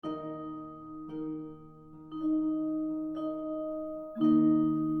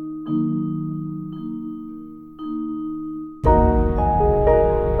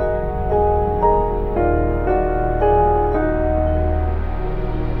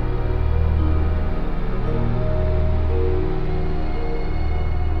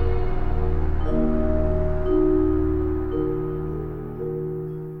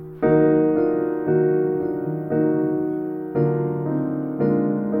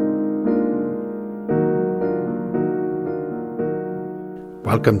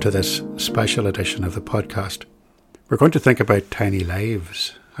Welcome to this special edition of the podcast. We're going to think about tiny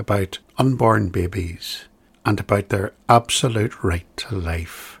lives, about unborn babies, and about their absolute right to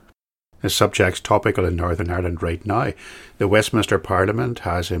life. This subject's topical in Northern Ireland right now. The Westminster Parliament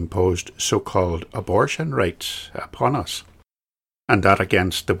has imposed so-called abortion rights upon us, and that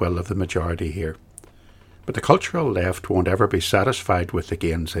against the will of the majority here. But the cultural left won't ever be satisfied with the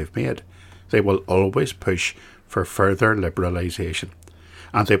gains they've made. They will always push for further liberalisation,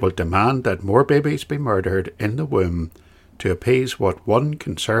 and they will demand that more babies be murdered in the womb to appease what one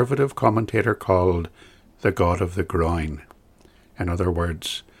conservative commentator called the god of the groin. In other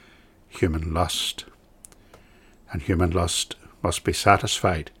words, human lust. And human lust must be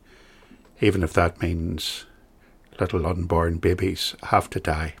satisfied, even if that means little unborn babies have to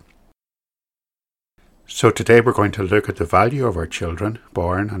die. So today we're going to look at the value of our children,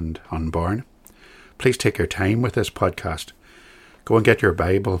 born and unborn. Please take your time with this podcast. Go and get your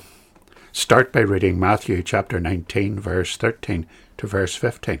Bible. Start by reading Matthew chapter 19, verse 13 to verse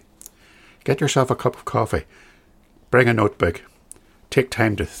 15. Get yourself a cup of coffee. Bring a notebook. Take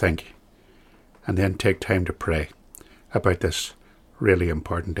time to think. And then take time to pray about this really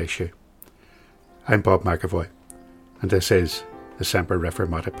important issue. I'm Bob McAvoy, and this is the Semper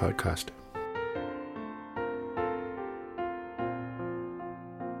Reformata podcast.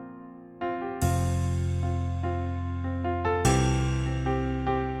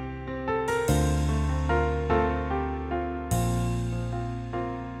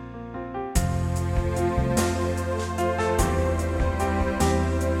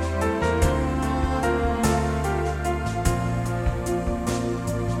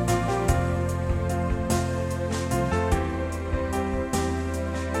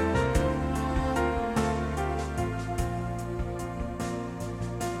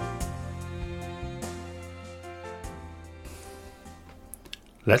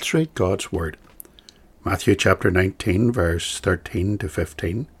 Let's read God's Word. Matthew chapter 19, verse 13 to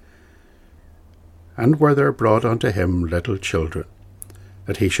 15. And were there brought unto him little children,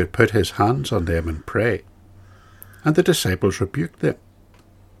 that he should put his hands on them and pray. And the disciples rebuked them.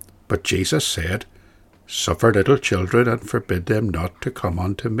 But Jesus said, Suffer little children, and forbid them not to come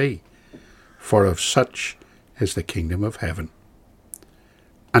unto me, for of such is the kingdom of heaven.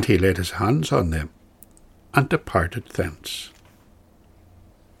 And he laid his hands on them, and departed thence.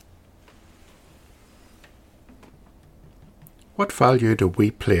 What value do we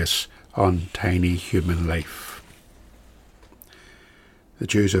place on tiny human life? The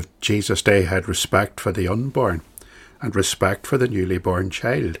Jews of Jesus' day had respect for the unborn and respect for the newly born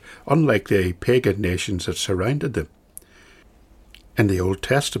child, unlike the pagan nations that surrounded them. In the Old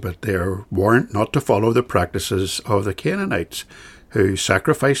Testament, they are warned not to follow the practices of the Canaanites, who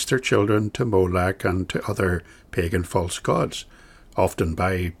sacrificed their children to Moloch and to other pagan false gods, often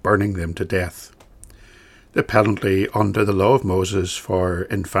by burning them to death. The penalty under the law of Moses for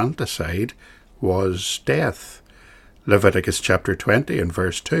infanticide was death. Leviticus chapter 20 and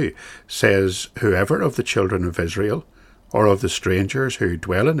verse 2 says, Whoever of the children of Israel, or of the strangers who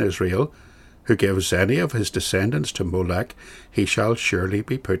dwell in Israel, who gives any of his descendants to Moloch, he shall surely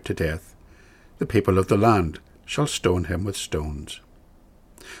be put to death. The people of the land shall stone him with stones.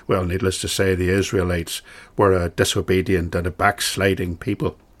 Well, needless to say, the Israelites were a disobedient and a backsliding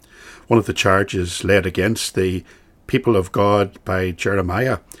people. One of the charges laid against the people of God by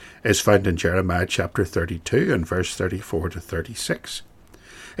Jeremiah is found in Jeremiah chapter 32 and verse 34 to 36.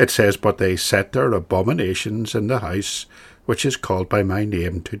 It says, But they set their abominations in the house which is called by my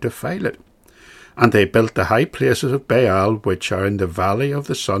name to defile it. And they built the high places of Baal which are in the valley of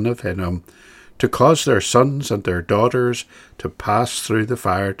the son of Hinnom, to cause their sons and their daughters to pass through the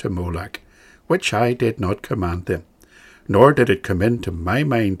fire to Moloch, which I did not command them. Nor did it come into my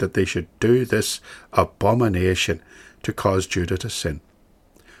mind that they should do this abomination to cause Judah to sin.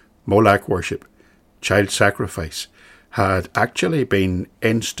 Moloch worship, child sacrifice, had actually been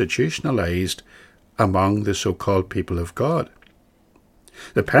institutionalized among the so-called people of God.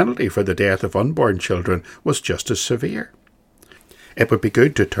 The penalty for the death of unborn children was just as severe. It would be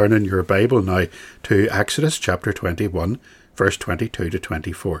good to turn in your Bible now to Exodus chapter 21, verse 22 to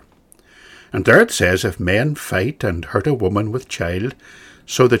 24. And there it says, If men fight and hurt a woman with child,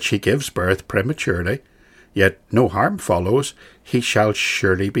 so that she gives birth prematurely, yet no harm follows, he shall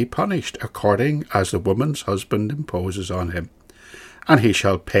surely be punished, according as the woman's husband imposes on him. And he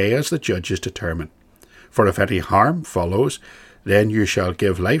shall pay as the judges determine. For if any harm follows, then you shall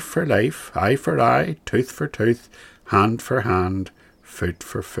give life for life, eye for eye, tooth for tooth, hand for hand, foot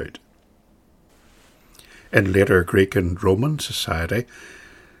for foot. In later Greek and Roman society,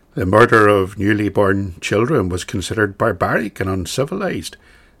 The murder of newly born children was considered barbaric and uncivilized,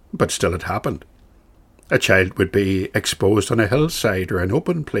 but still it happened. A child would be exposed on a hillside or an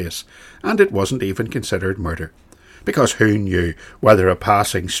open place, and it wasn't even considered murder, because who knew whether a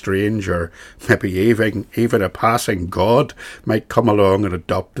passing stranger, maybe even a passing god, might come along and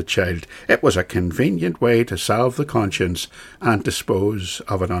adopt the child. It was a convenient way to salve the conscience and dispose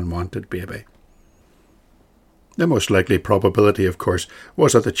of an unwanted baby. The most likely probability, of course,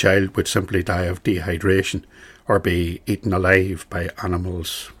 was that the child would simply die of dehydration or be eaten alive by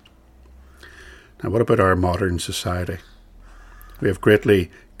animals. Now, what about our modern society? We have greatly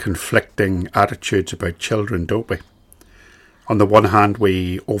conflicting attitudes about children, don't we? On the one hand,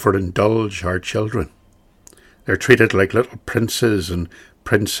 we overindulge our children. They're treated like little princes and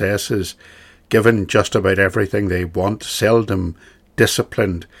princesses, given just about everything they want, seldom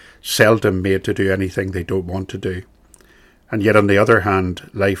disciplined, seldom made to do anything they don't want to do. And yet, on the other hand,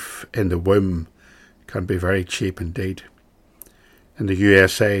 life in the womb can be very cheap indeed. In the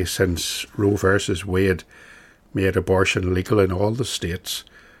USA, since Roe versus Wade made abortion legal in all the states,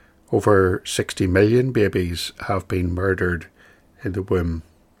 over 60 million babies have been murdered in the womb.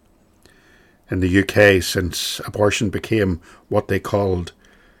 In the UK, since abortion became what they called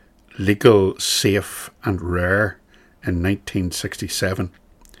legal, safe and rare in 1967,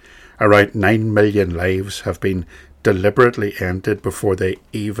 around 9 million lives have been deliberately ended before they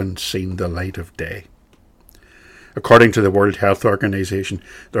even seen the light of day. According to the World Health Organization,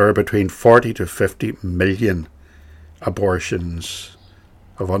 there are between 40 to 50 million abortions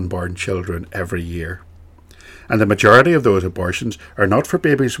of unborn children every year. And the majority of those abortions are not for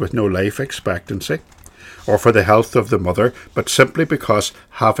babies with no life expectancy or for the health of the mother, but simply because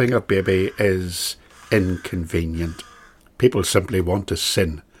having a baby is inconvenient. People simply want to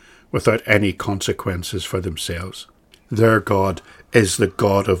sin without any consequences for themselves. Their God is the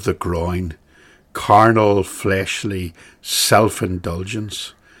God of the groin, carnal, fleshly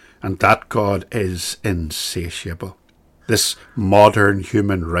self-indulgence, and that God is insatiable. This modern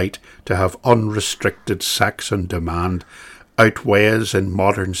human right to have unrestricted sex on demand outweighs in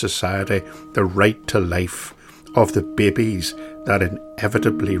modern society the right to life of the babies that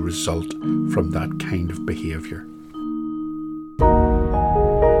inevitably result from that kind of behaviour.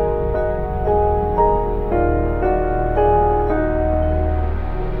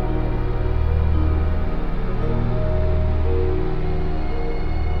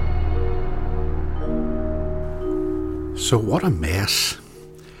 So what a mess.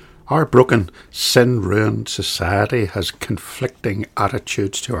 Our broken, sin-ruined society has conflicting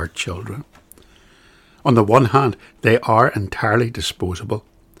attitudes to our children. On the one hand, they are entirely disposable,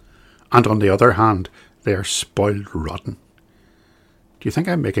 and on the other hand, they are spoiled rotten. Do you think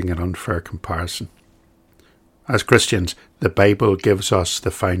I'm making an unfair comparison? As Christians, the Bible gives us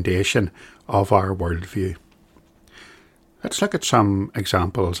the foundation of our worldview. Let's look at some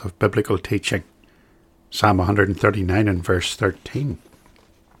examples of biblical teaching. Psalm 139 and verse 13.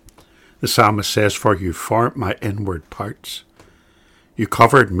 The psalmist says, "For you formed my inward parts. You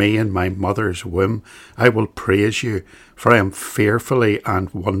covered me in my mother's womb. I will praise you, for I am fearfully and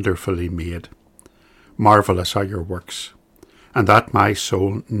wonderfully made. Marvellous are your works, and that my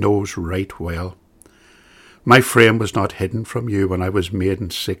soul knows right well. My frame was not hidden from you when I was made in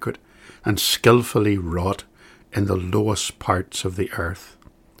secret, and skillfully wrought in the lowest parts of the earth.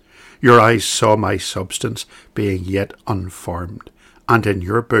 Your eyes saw my substance, being yet unformed, and in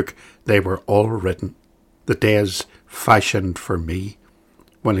your book they were all written, the days fashioned for me,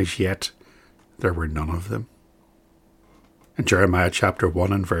 when as yet there were none of them." In Jeremiah chapter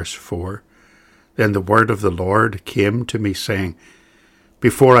 1 and verse 4, "Then the word of the Lord came to me, saying,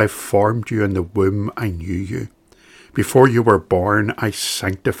 Before I formed you in the womb I knew you. Before you were born I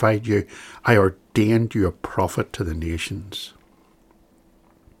sanctified you. I ordained you a prophet to the nations."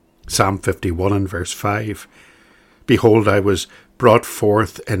 Psalm 51 and verse 5, "Behold, I was brought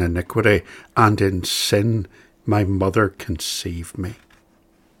forth in iniquity, and in sin my mother conceived me."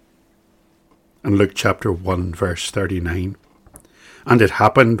 And Luke chapter 1 verse 39, "And it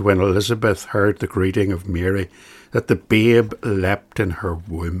happened when Elizabeth heard the greeting of Mary, that the babe leapt in her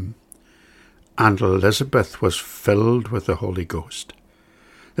womb, and Elizabeth was filled with the Holy Ghost.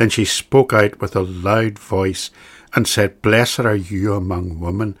 Then she spoke out with a loud voice and said, Blessed are you among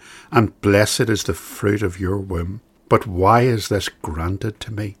women, and blessed is the fruit of your womb. But why is this granted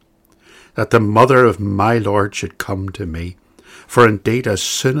to me, that the mother of my Lord should come to me? For indeed, as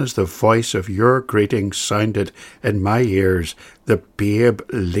soon as the voice of your greeting sounded in my ears, the babe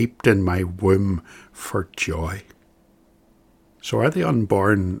leaped in my womb for joy." So are the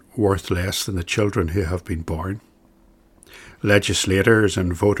unborn worth less than the children who have been born? legislators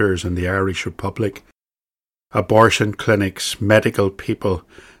and voters in the Irish Republic, abortion clinics, medical people,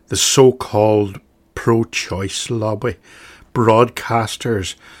 the so-called pro-choice lobby,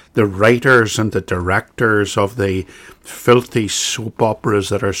 broadcasters, the writers and the directors of the filthy soap operas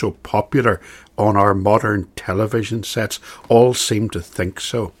that are so popular on our modern television sets all seem to think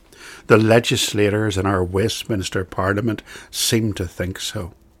so. The legislators in our Westminster Parliament seem to think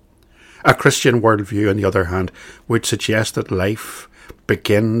so. A Christian worldview, on the other hand, would suggest that life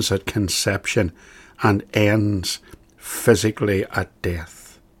begins at conception and ends physically at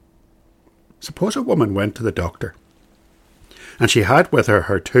death. Suppose a woman went to the doctor, and she had with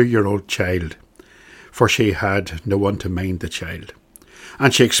her 2-year-old child, for she had no one to mind the child.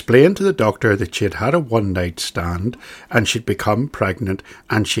 And she explained to the doctor that she had had a one-night stand and she'd become pregnant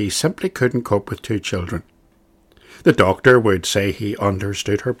and she simply couldn't cope with 2 children. The doctor would say he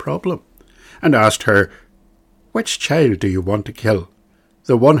understood her problem and asked her, "Which child do you want to kill?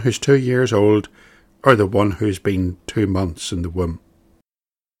 The one who's 2 years old or the one who's been 2 months in the womb?"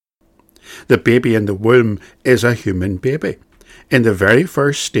 The baby in the womb is a human baby, in the very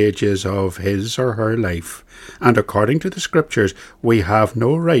first stages of his or her life, and according to the scriptures, we have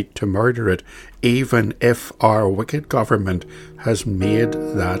no right to murder it, even if our wicked government has made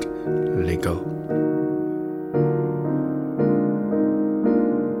that legal.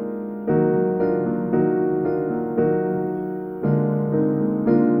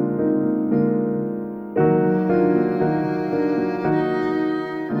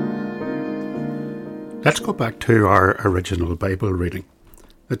 Let's go back to our original Bible reading,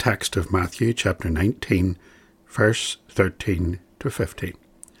 the text of Matthew chapter 19, verse 13 to 15.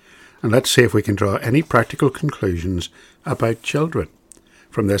 And let's see if we can draw any practical conclusions about children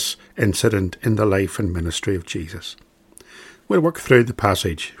from this incident in the life and ministry of Jesus. We'll work through the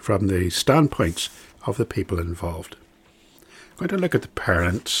passage from the standpoints of the people involved. I'm going to look at the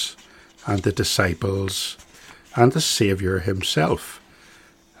parents and the disciples and the Saviour himself,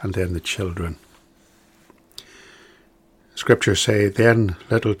 and then the children. Scriptures say, "Then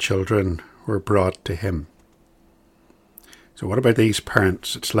little children were brought to him." So what about these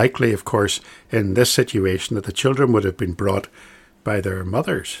parents? It's likely, of course, in this situation that the children would have been brought by their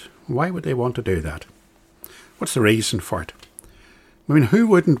mothers. Why would they want to do that? What's the reason for it? I mean, who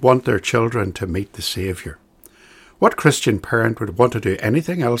wouldn't want their children to meet the Saviour? What Christian parent would want to do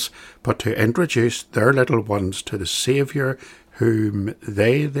anything else but to introduce their little ones to the Saviour whom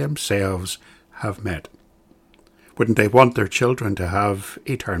they themselves have met? Wouldn't they want their children to have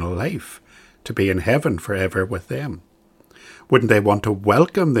eternal life, to be in heaven forever with them? Wouldn't they want to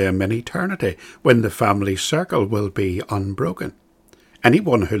welcome them in eternity when the family circle will be unbroken?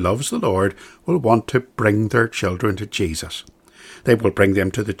 Anyone who loves the Lord will want to bring their children to Jesus. They will bring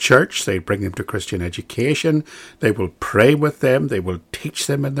them to the church, they bring them to Christian education, they will pray with them, they will teach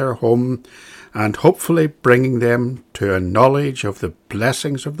them in their home, and hopefully bringing them to a knowledge of the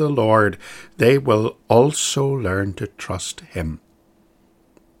blessings of the Lord, they will also learn to trust him.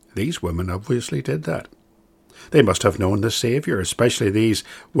 These women obviously did that. They must have known the Saviour, especially these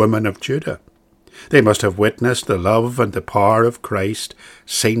women of Judah. They must have witnessed the love and the power of Christ,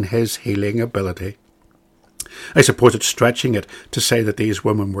 seen his healing ability. I suppose it's stretching it to say that these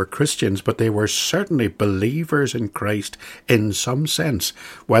women were Christians, but they were certainly believers in Christ in some sense,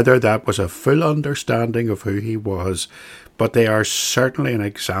 whether that was a full understanding of who he was, but they are certainly an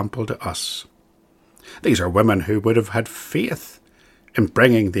example to us. These are women who would have had faith in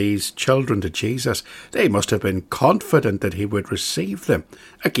bringing these children to Jesus. They must have been confident that he would receive them.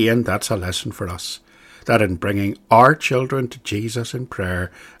 Again, that's a lesson for us, that in bringing our children to Jesus in prayer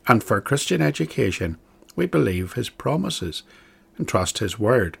and for Christian education, we believe his promises and trust his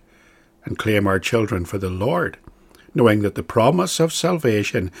word and claim our children for the Lord, knowing that the promise of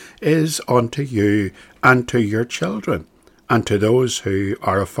salvation is unto you and to your children and to those who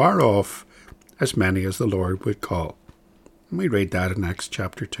are afar off, as many as the Lord would call. And we read that in Acts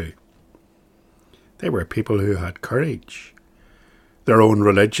chapter 2. They were people who had courage. Their own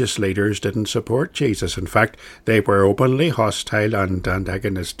religious leaders didn't support Jesus. In fact, they were openly hostile and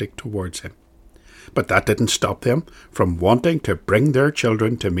antagonistic towards him. But that didn't stop them from wanting to bring their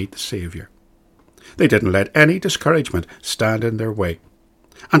children to meet the Saviour. They didn't let any discouragement stand in their way.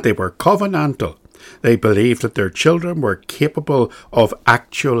 And they were covenantal. They believed that their children were capable of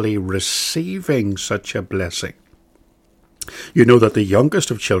actually receiving such a blessing. You know that the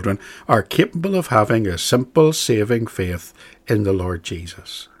youngest of children are capable of having a simple saving faith in the Lord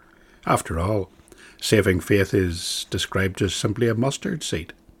Jesus. After all, saving faith is described as simply a mustard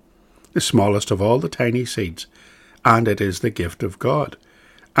seed, the smallest of all the tiny seeds, and it is the gift of God.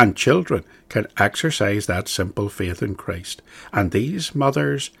 and children can exercise that simple faith in Christ. And these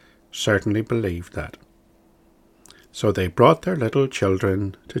mothers certainly believed that. So they brought their little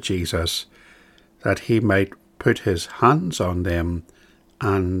children to Jesus that he might put his hands on them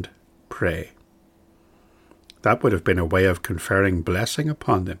and pray. That would have been a way of conferring blessing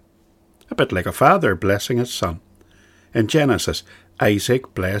upon them, a bit like a father blessing his son. In Genesis,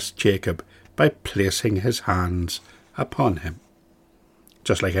 Isaac blessed Jacob by placing his hands upon him,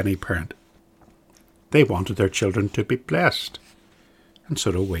 just like any parent. They wanted their children to be blessed, and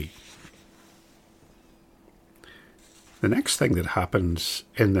so do we. The next thing that happens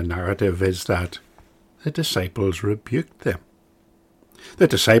in the narrative is that the disciples rebuked them. The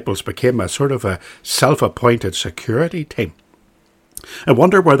disciples became a sort of a self-appointed security team. I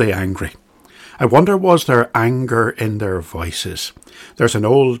wonder, were they angry? I wonder, was there anger in their voices? There's an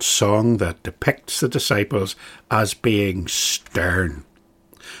old song that depicts the disciples as being stern.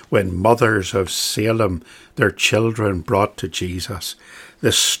 When mothers of Salem their children brought to Jesus,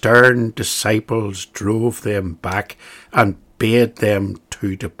 the stern disciples drove them back and bade them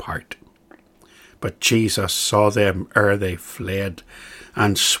to depart. But Jesus saw them ere they fled,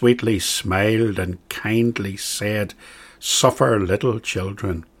 and sweetly smiled and kindly said, "Suffer little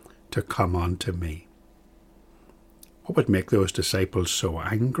children to come unto me." What would make those disciples so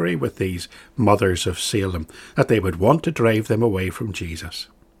angry with these mothers of Salem that they would want to drive them away from Jesus?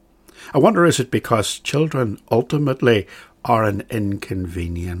 I wonder, is it because children ultimately are an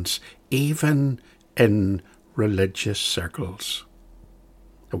inconvenience, even in religious circles?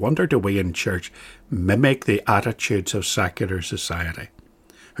 I wonder, do we in church mimic the attitudes of secular society,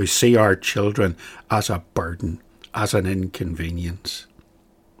 who see our children as a burden, as an inconvenience?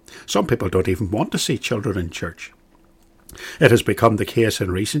 Some people don't even want to see children in church. It has become the case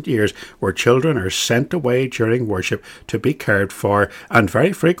in recent years where children are sent away during worship to be cared for, and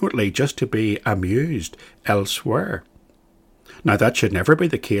very frequently just to be amused elsewhere. Now, that should never be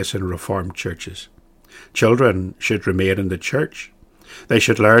the case in Reformed churches. Children should remain in the church. They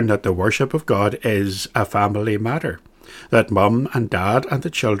should learn that the worship of God is a family matter, that mum and dad and the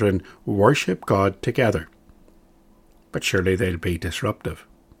children worship God together. But surely they'll be disruptive.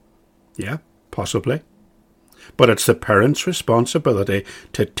 Yeah, possibly. But it's the parents' responsibility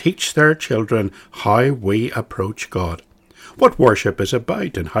to teach their children how we approach God, what worship is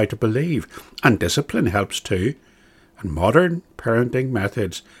about and how to believe, and discipline helps too. And modern parenting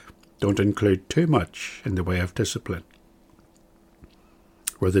methods don't include too much in the way of discipline.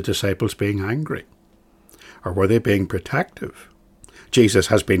 Were the disciples being angry? Or were they being protective? Jesus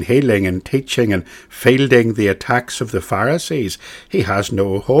has been healing and teaching and fielding the attacks of the Pharisees. He has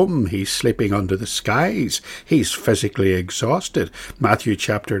no home. He's sleeping under the skies. He's physically exhausted. Matthew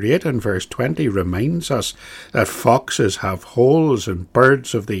chapter 8 and verse 20 reminds us that foxes have holes and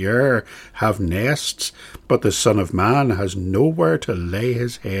birds of the air have nests, but the Son of Man has nowhere to lay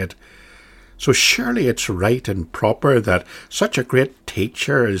his head. So surely it's right and proper that such a great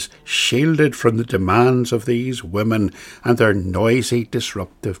teacher is shielded from the demands of these women and their noisy,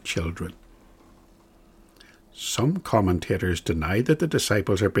 disruptive children. Some commentators deny that the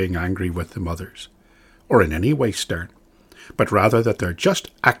disciples are being angry with the mothers, or in any way stern, but rather that they're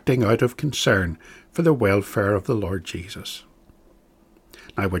just acting out of concern for the welfare of the Lord Jesus.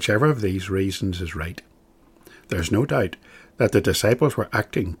 Now, whichever of these reasons is right, there's no doubt that the disciples were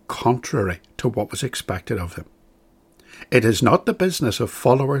acting contrary to what was expected of them. It is not the business of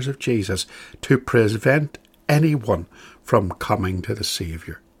followers of Jesus to prevent anyone from coming to the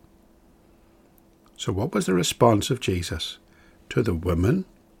Saviour. So what was the response of Jesus to the women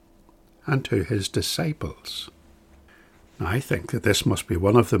and to his disciples? Now, I think that this must be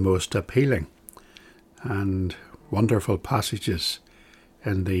one of the most appealing and wonderful passages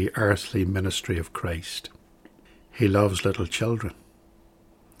in the earthly ministry of Christ. He loves little children,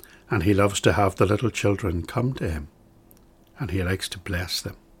 and he loves to have the little children come to him, and he likes to bless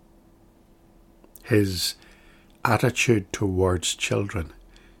them. His attitude towards children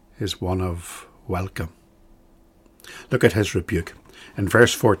is one of welcome. Look at his rebuke. In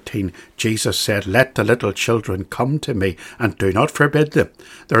verse 14, Jesus said, "Let the little children come to me, and do not forbid them.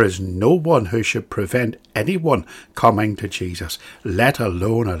 There is no one who should prevent anyone coming to Jesus, let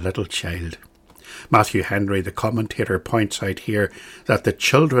alone a little child." Matthew Henry, the commentator, points out here that the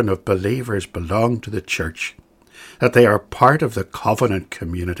children of believers belong to the church, that they are part of the covenant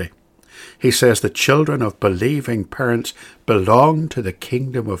community. He says the children of believing parents belong to the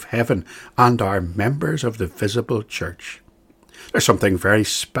kingdom of heaven and are members of the visible church. There's something very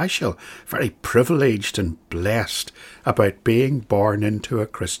special, very privileged and blessed about being born into a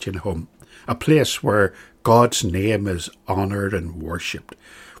Christian home, a place where God's name is honoured and worshipped,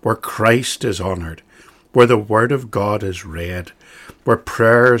 where Christ is honoured, where the Word of God is read, where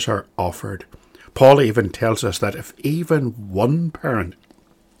prayers are offered. Paul even tells us that if even one parent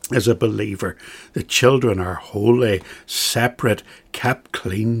is a believer, the children are holy, separate, kept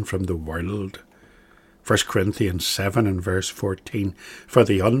clean from the world. 1 Corinthians 7 and verse 14, for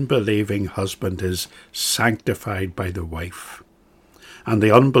the unbelieving husband is sanctified by the wife, and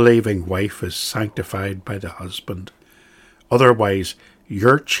the unbelieving wife is sanctified by the husband. Otherwise,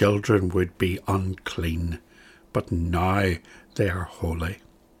 your children would be unclean, but now they are holy.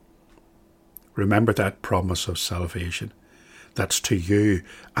 Remember that promise of salvation. That's to you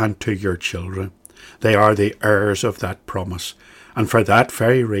and to your children. They are the heirs of that promise. And for that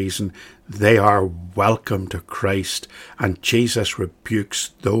very reason, they are welcome to Christ, and Jesus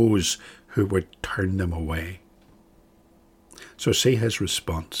rebukes those who would turn them away. So see his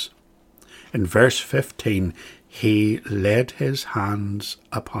response. In verse 15, he laid his hands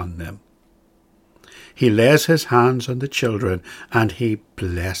upon them. He lays his hands on the children and he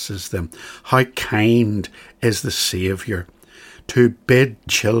blesses them. How kind is the Saviour to bid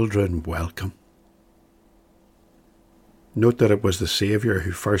children welcome. Note that it was the Saviour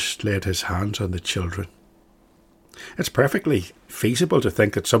who first laid his hands on the children. It's perfectly feasible to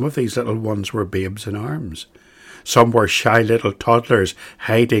think that some of these little ones were babes in arms. Some were shy little toddlers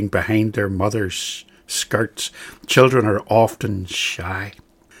hiding behind their mother's skirts. Children are often shy.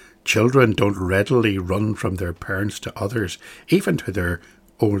 Children don't readily run from their parents to others, even to their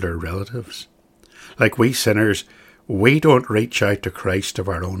older relatives. Like we sinners, we don't reach out to Christ of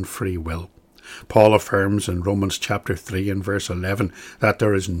our own free will. Paul affirms in Romans chapter 3 and verse 11 that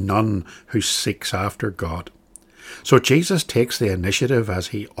there is none who seeks after God. So Jesus takes the initiative as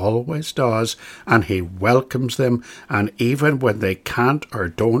he always does, and he welcomes them, and even when they can't or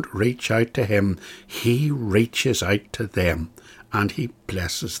don't reach out to him, he reaches out to them and he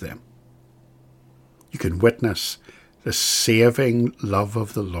blesses them. You can witness the saving love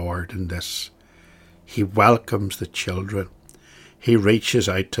of the Lord in this. He welcomes the children. He reaches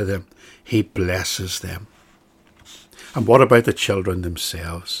out to them. He blesses them. And what about the children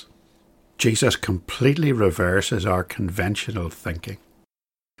themselves? Jesus completely reverses our conventional thinking.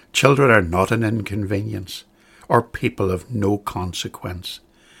 Children are not an inconvenience or people of no consequence.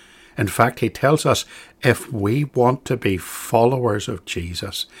 In fact, he tells us if we want to be followers of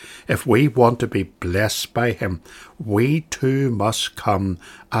Jesus, if we want to be blessed by him, we too must come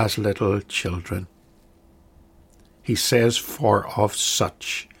as little children. He says, for of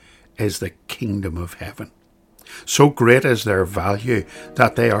such is the kingdom of heaven. So great is their value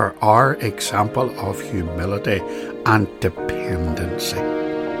that they are our example of humility and dependency.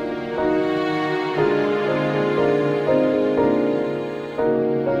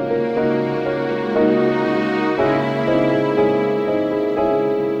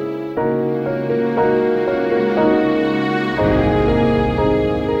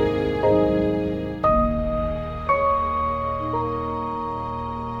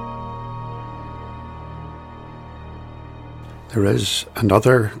 There is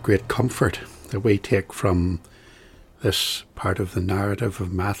another great comfort that we take from this part of the narrative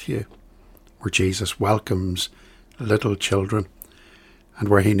of Matthew, where Jesus welcomes little children and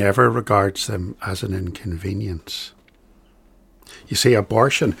where he never regards them as an inconvenience. You see,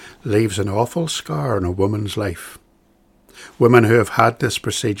 abortion leaves an awful scar on a woman's life. Women who have had this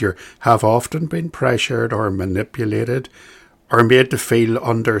procedure have often been pressured or manipulated or made to feel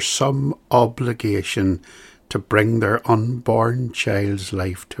under some obligation to bring their unborn child's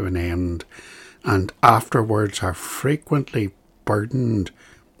life to an end, and afterwards are frequently burdened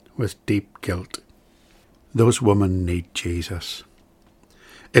with deep guilt. Those women need Jesus.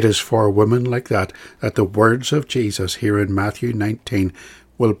 It is for women like that that the words of Jesus here in Matthew 19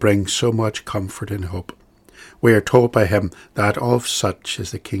 will bring so much comfort and hope. We are told by him that of such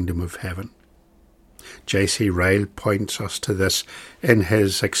is the kingdom of heaven. J.C. Ryle points us to this in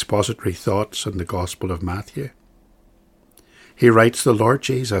his expository thoughts on the Gospel of Matthew. He writes, the Lord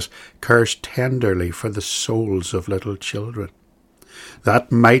Jesus cares tenderly for the souls of little children.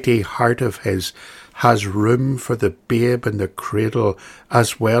 That mighty heart of his has room for the babe in the cradle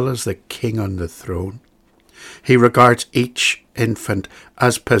as well as the king on the throne. He regards each infant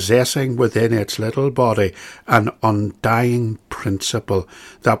as possessing within its little body an undying principle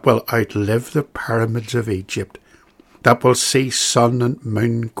that will outlive the pyramids of Egypt, that will see sun and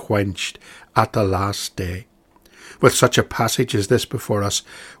moon quenched at the last day. With such a passage as this before us,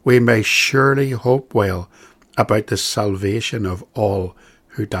 we may surely hope well about the salvation of all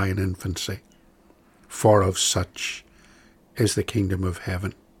who die in infancy. For of such is the kingdom of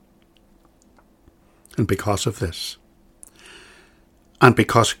heaven. And because of this, and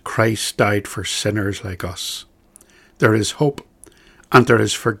because Christ died for sinners like us, there is hope and there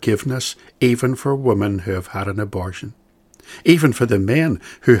is forgiveness even for women who have had an abortion, even for the men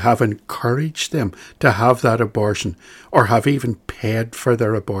who have encouraged them to have that abortion or have even paid for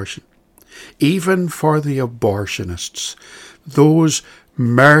their abortion, even for the abortionists, those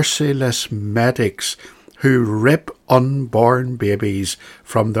merciless medics who rip unborn babies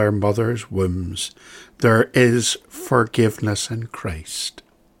from their mothers' wombs. There is forgiveness in Christ.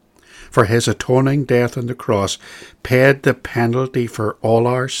 For his atoning death on the cross paid the penalty for all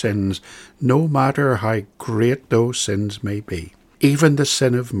our sins, no matter how great those sins may be. Even the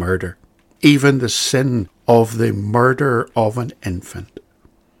sin of murder, even the sin of the murder of an infant.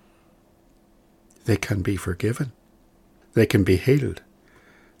 They can be forgiven. They can be healed.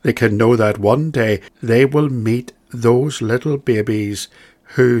 They can know that one day they will meet those little babies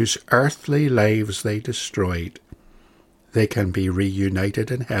whose earthly lives they destroyed. They can be reunited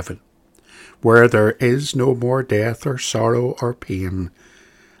in heaven, where there is no more death or sorrow or pain,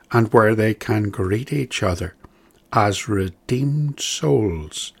 and where they can greet each other as redeemed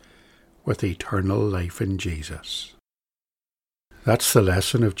souls with eternal life in Jesus. That's the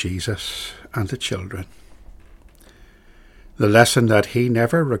lesson of Jesus and the children. The lesson that he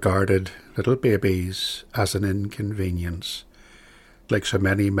never regarded little babies as an inconvenience, like so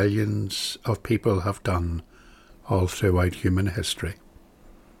many millions of people have done all throughout human history.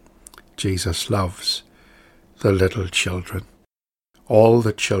 Jesus loves the little children, all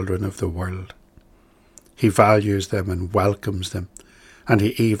the children of the world. He values them and welcomes them, and he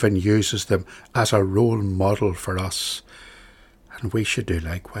even uses them as a role model for us, and we should do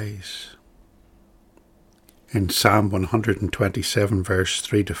likewise. In Psalm 127, verse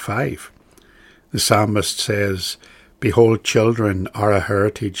 3-5, the psalmist says, "Behold, children are a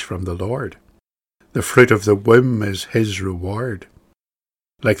heritage from the Lord. The fruit of the womb is his reward.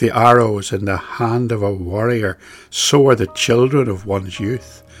 Like the arrows in the hand of a warrior, so are the children of one's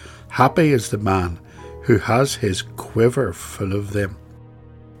youth. Happy is the man who has his quiver full of them.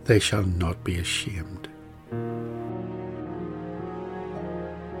 They shall not be ashamed."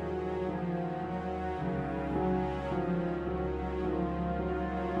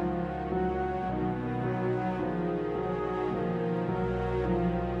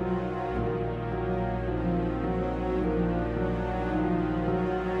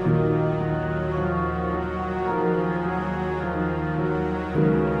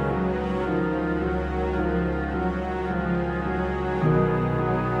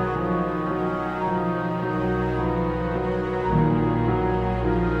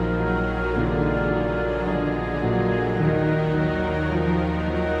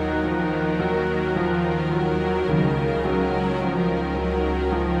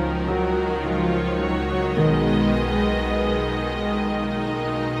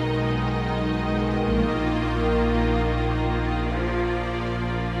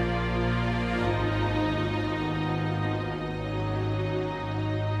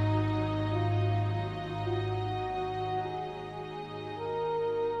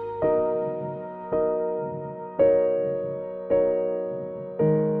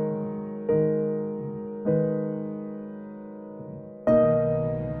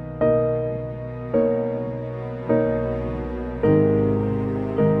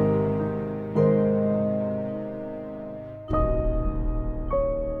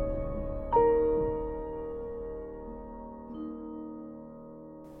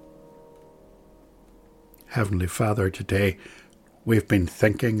 Heavenly Father, today we've been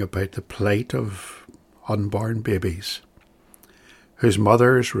thinking about the plight of unborn babies, whose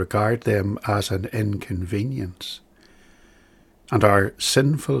mothers regard them as an inconvenience, and our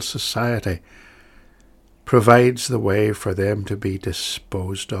sinful society provides the way for them to be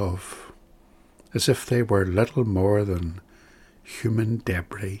disposed of, as if they were little more than human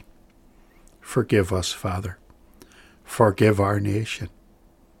debris. Forgive us, Father. Forgive our nation.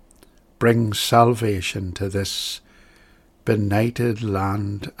 Bring salvation to this benighted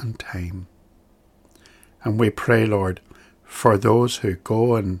land and time. And we pray, Lord, for those who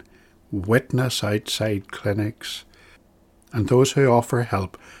go and witness outside clinics and those who offer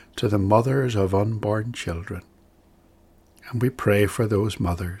help to the mothers of unborn children. And we pray for those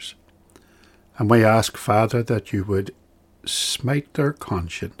mothers. And we ask, Father, that you would smite their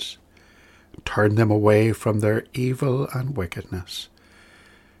conscience, turn them away from their evil and wickedness,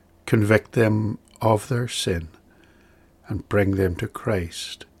 convict them of their sin, and bring them to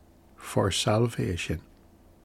Christ for salvation.